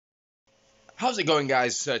How's it going,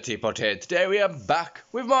 guys? Teapot here. Today we are back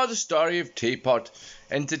with more of the Story of Teapot,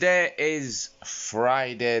 and today is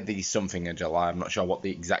Friday the something of July. I'm not sure what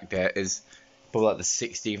the exact date is, but like the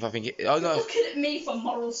 16th, I think it. Oh no! You're looking at me for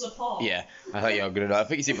moral support. Yeah, I thought you were gonna know. I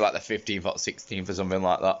think it's either like the 15th or 16th or something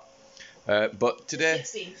like that. But today,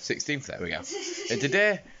 16th. There we go. And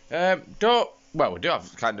today, we do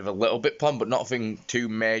have kind of a little bit planned, but nothing too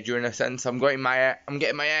major in a sense. I'm getting my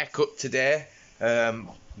hair cut today.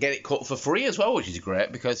 Get it cut for free as well, which is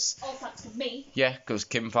great because all thanks to me. Yeah, because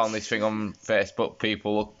Kim found this thing on Facebook.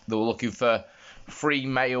 People they were looking for free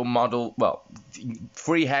male model,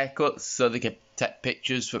 free haircuts so they could take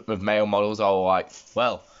pictures of male models. I was like,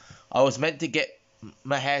 well, I was meant to get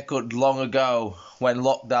my haircut long ago when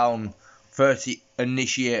lockdown first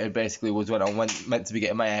initiated. Basically, was when I meant to be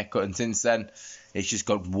getting my haircut, and since then it's just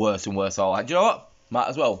got worse and worse. All like, do you know what? Might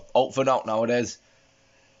as well opt for not nowadays.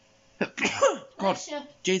 God,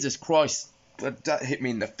 Jesus Christ, that hit me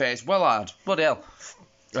in the face well hard. Bloody hell.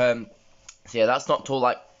 So yeah, that's not till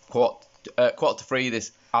like quarter to 3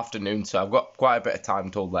 this afternoon, so I've got quite a bit of time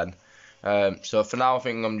till then. So for now, I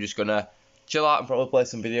think I'm just gonna chill out and probably play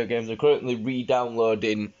some video games. I'm currently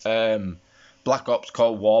re-downloading Black Ops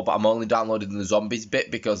Cold War, but I'm only downloading the zombies bit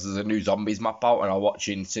because there's a new zombies map out, and I'm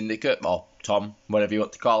watching Syndicate, or Tom, whatever you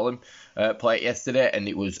want to call him, play it yesterday, and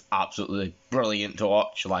it was absolutely brilliant to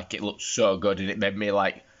watch. Like, it looked so good, and it made me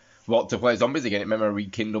like want to play zombies again. It made me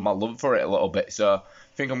rekindle my love for it a little bit. So I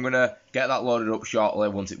think I'm gonna get that loaded up shortly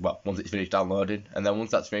once it's finished downloading, and then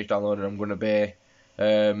once that's finished downloading, I'm gonna be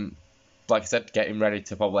like I said, getting ready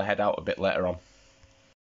to probably head out a bit later on.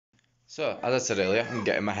 So, as I said earlier, I'm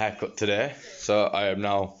getting my hair cut today, so I am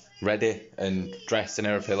now ready and dressed and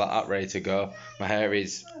everything like that, ready to go. My hair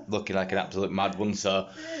is looking like an absolute mad one, so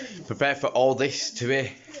prepare for all this to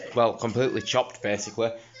be, well, completely chopped basically.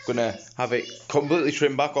 I'm going to have it completely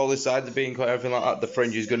trimmed back, all the sides are being cut, everything like that. The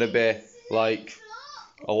fringe is going to be, like,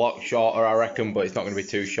 a lot shorter, I reckon, but it's not going to be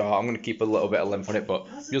too short. I'm going to keep a little bit of length on it, but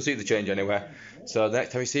you'll see the change anyway. So the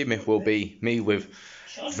next time you see me will be me with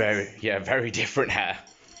very different hair.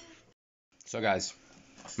 So guys,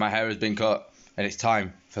 my hair has been cut, and it's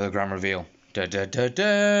time for the grand reveal. Dun, dun, dun,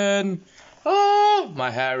 dun. Oh,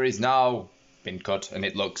 my hair is now been cut, and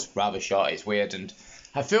it looks rather short. It's weird, and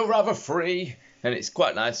I feel rather free, and it's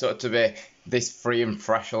quite nice sort of to be this free and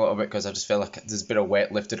fresh a little bit, because I just feel like there's a bit of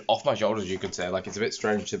weight lifted off my shoulders, you could say. Like, it's a bit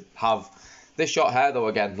strange to have this short hair, though,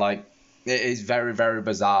 again. Like, it is very, very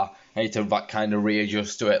bizarre. I need to like kind of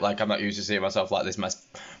readjust to it. Like, I'm not used to seeing myself like this.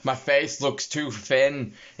 My face looks too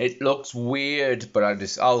thin. It looks weird, but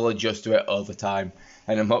I'll adjust to it over time.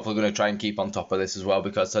 And I'm hopefully going to try and keep on top of this as well,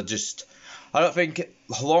 because I don't think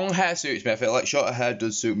long hair suits me. I feel like shorter hair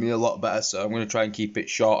does suit me a lot better, so I'm going to try and keep it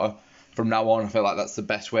shorter from now on. I feel like that's the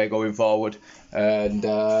best way going forward. And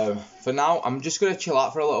for now, I'm just going to chill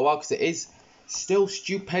out for a little while, because it is still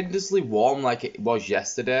stupendously warm like it was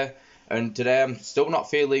yesterday. And today I'm still not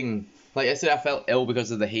feeling, like yesterday I felt ill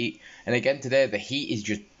because of the heat. And again today the heat is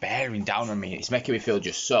just bearing down on me. It's making me feel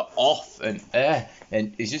just so off and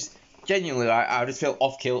it's just genuinely, I just feel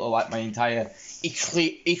off kilter, like my entire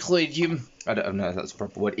equilibrium. I don't know if that's a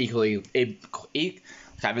proper word. I can't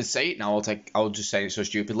even say it now. I'll just say it so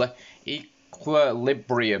stupidly.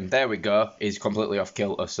 Equilibrium, there we go, is completely off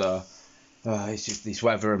kilter. So it's just this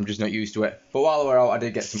weather, I'm just not used to it. But while we're out, I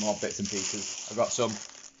did get some more bits and pieces. I got some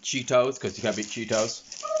Cheetos, because you can't beat Cheetos.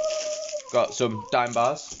 Got some Dime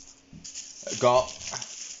Bars. Got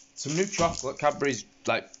some new chocolate, Cadbury's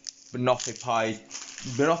like Banoffee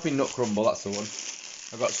Nut Crumble, that's the one.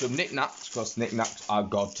 I got some Knick Knacks, because Knick Knacks are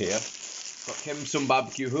god tier. Got Kim some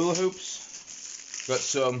barbecue hula hoops. Got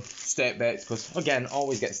some steak bakes, because again,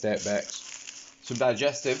 always get steak bakes. Some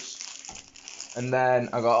digestives. And then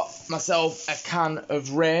I got myself a can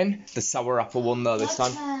of Rain, the sour apple one though this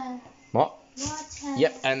time. What? Water.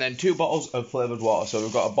 Yep, and then 2 bottles of flavoured water. So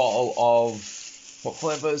we've got a bottle of, what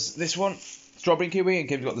flavours? This one, strawberry and kiwi, and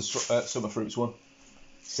Kim's got the summer fruits one.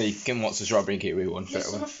 See, Kim wants the strawberry and kiwi one. The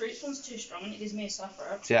summer fruits one's too strong and it gives me a sore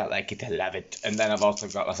throat. See, I like it, I love it. And then I've also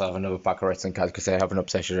got myself another pack of Ritz and cards, because I have an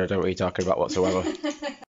obsession. I don't know what you're talking about whatsoever.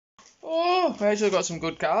 Oh, I actually got some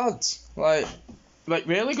good cards. Like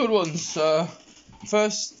really good ones. So,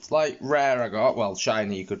 first, like, rare I got, well,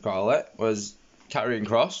 shiny you could call it, was Carrying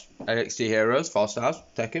Cross, NXT Heroes, 4 stars,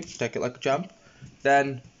 take it like a champ.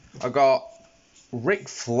 Then I got Ric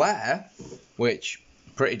Flair, which,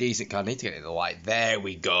 pretty decent card, need to get it in the light, there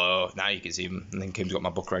we go, now you can see him, and then Kim's got my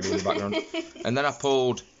book ready in the background. And then I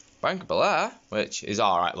pulled Bank Belair, which is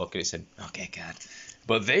alright looking, it's an okay card.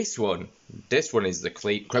 But this one is the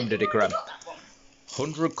creme de la creme.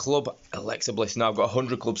 100 Club Alexa Bliss. Now I've got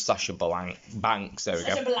 100 Club Sasha Banks. There we go.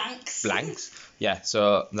 Sasha Blanks. Blanks. Yeah,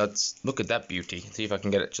 so look at that beauty. See if I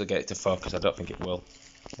can get it to focus. I don't think it will.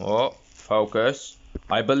 Oh, focus.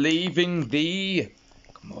 I believe in thee.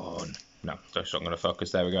 Come on. No, that's not going to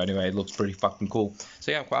focus. There we go. Anyway, it looks pretty fucking cool.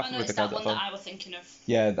 So yeah, I'm quite happy with the card that one that I was thinking of.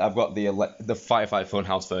 Yeah, I've got the Firefly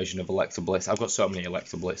Funhouse version of Alexa Bliss. I've got so many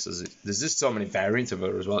Alexa Blisses. There's just so many variants of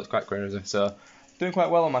her as well. It's quite crazy. So doing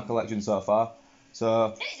quite well on my collection so far.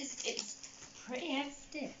 So it's pretty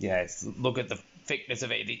hefty. yeah, look at the thickness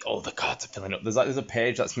of it. All the cards are filling up. There's a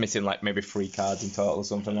page that's missing like maybe 3 cards in total or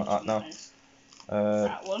something like that now.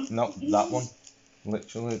 That one. No, that one.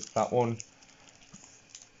 Literally, that one.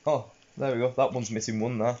 Oh, there we go. That one's missing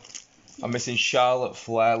one there. I'm missing Charlotte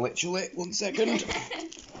Flair. Literally, 1 second.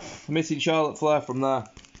 I'm missing Charlotte Flair from there.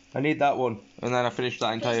 I need that one. And then I finished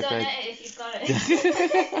that entire page. If you've got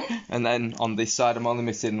it. And then on this side, I'm only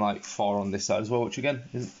missing like 4 on this side as well, which again,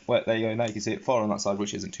 wait, there you go. Now you can see it, 4 on that side,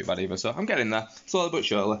 which isn't too bad either. So I'm getting there, slowly but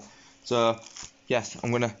surely. So yes,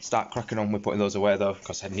 I'm gonna start cracking on with putting those away though,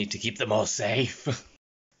 because I need to keep them all safe.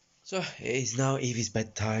 So it is now Evie's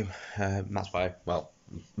bedtime. That's why, well,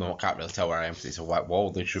 no, I can't really tell where I am because it's a white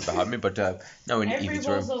wall that should behind me. But no, in Evie's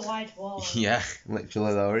room. Every wall's a white wall. Yeah,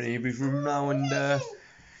 literally though, in Evie's room now, and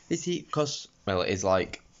is he? Because well, it is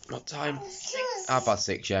like what time?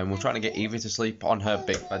 6:30, yeah. And we're trying to get Evie to sleep on her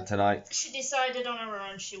big bed tonight. She decided on her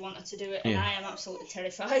own she wanted to do it, Yeah. and I am absolutely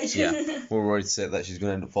terrified. Yeah, we're worried to say that she's going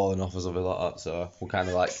to end up falling off or something like that. So we're kind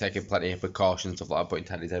of like taking plenty of precautions, stuff like that, putting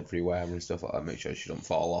teddies everywhere and stuff like that, make sure she don't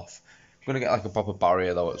fall off. I'm going to get like a proper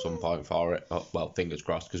barrier though at some point for it. Oh, well, fingers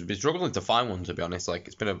crossed, because we've been struggling to find one, to be honest. Like,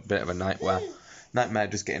 it's been a bit of a nightmare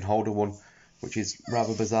just getting hold of one, which is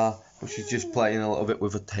rather bizarre. But she's just playing a little bit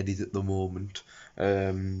with her teddies at the moment.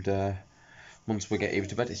 And once we get Evie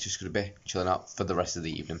to bed, it's just going to be chilling out for the rest of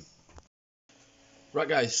the evening. Right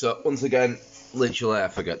guys, so once again, literally I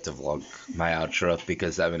forgot to vlog my outro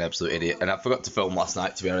because I'm an absolute idiot. And I forgot to film last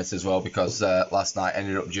night, to be honest, as well, because last night I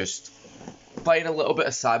ended up just playing a little bit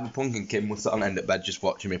of Cyberpunk, and Kim was sat on end of bed just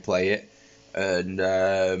watching me play it. And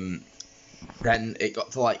then it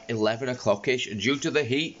got to like 11 o'clock-ish, and due to the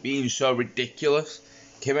heat being so ridiculous,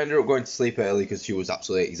 Kim ended up going to sleep early because she was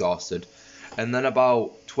absolutely exhausted. And then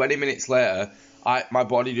about 20 minutes later, my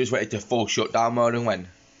body just went into full shutdown mode and went,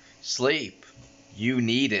 sleep. You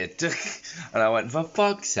need it. And I went, for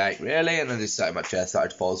fuck's sake, really? And I just sat in my chair,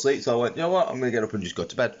 started to fall asleep. So I went, you know what, I'm going to get up and just go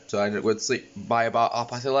to bed. So I ended up going to sleep by about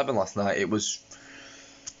 11:30 last night. It was,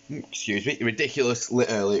 excuse me, ridiculously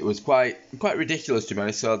early. It was quite ridiculous, to be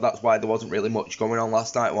honest. So that's why there wasn't really much going on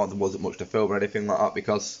last night. Well, there wasn't much to film or anything like that,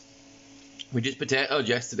 because we just potatoed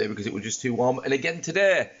yesterday because it was just too warm. And again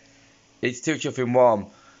today, it's too chuffing warm.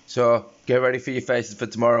 So get ready for your faces for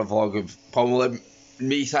tomorrow vlog of probably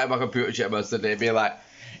me sat at my computer chair most of the day being like,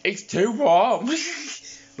 it's too warm.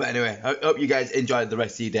 But anyway, I hope you guys enjoyed the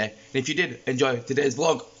rest of your day. And if you did enjoy today's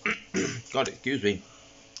vlog, God, excuse me,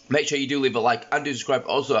 make sure you do leave a like and do subscribe.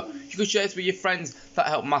 Also, you can share this with your friends. That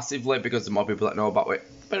helps massively because the more people that know about it,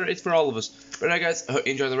 the better it is for all of us. But anyway guys, I hope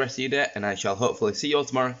you enjoy the rest of your day, and I shall hopefully see you all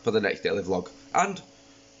tomorrow for the next daily vlog. And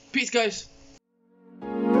peace guys.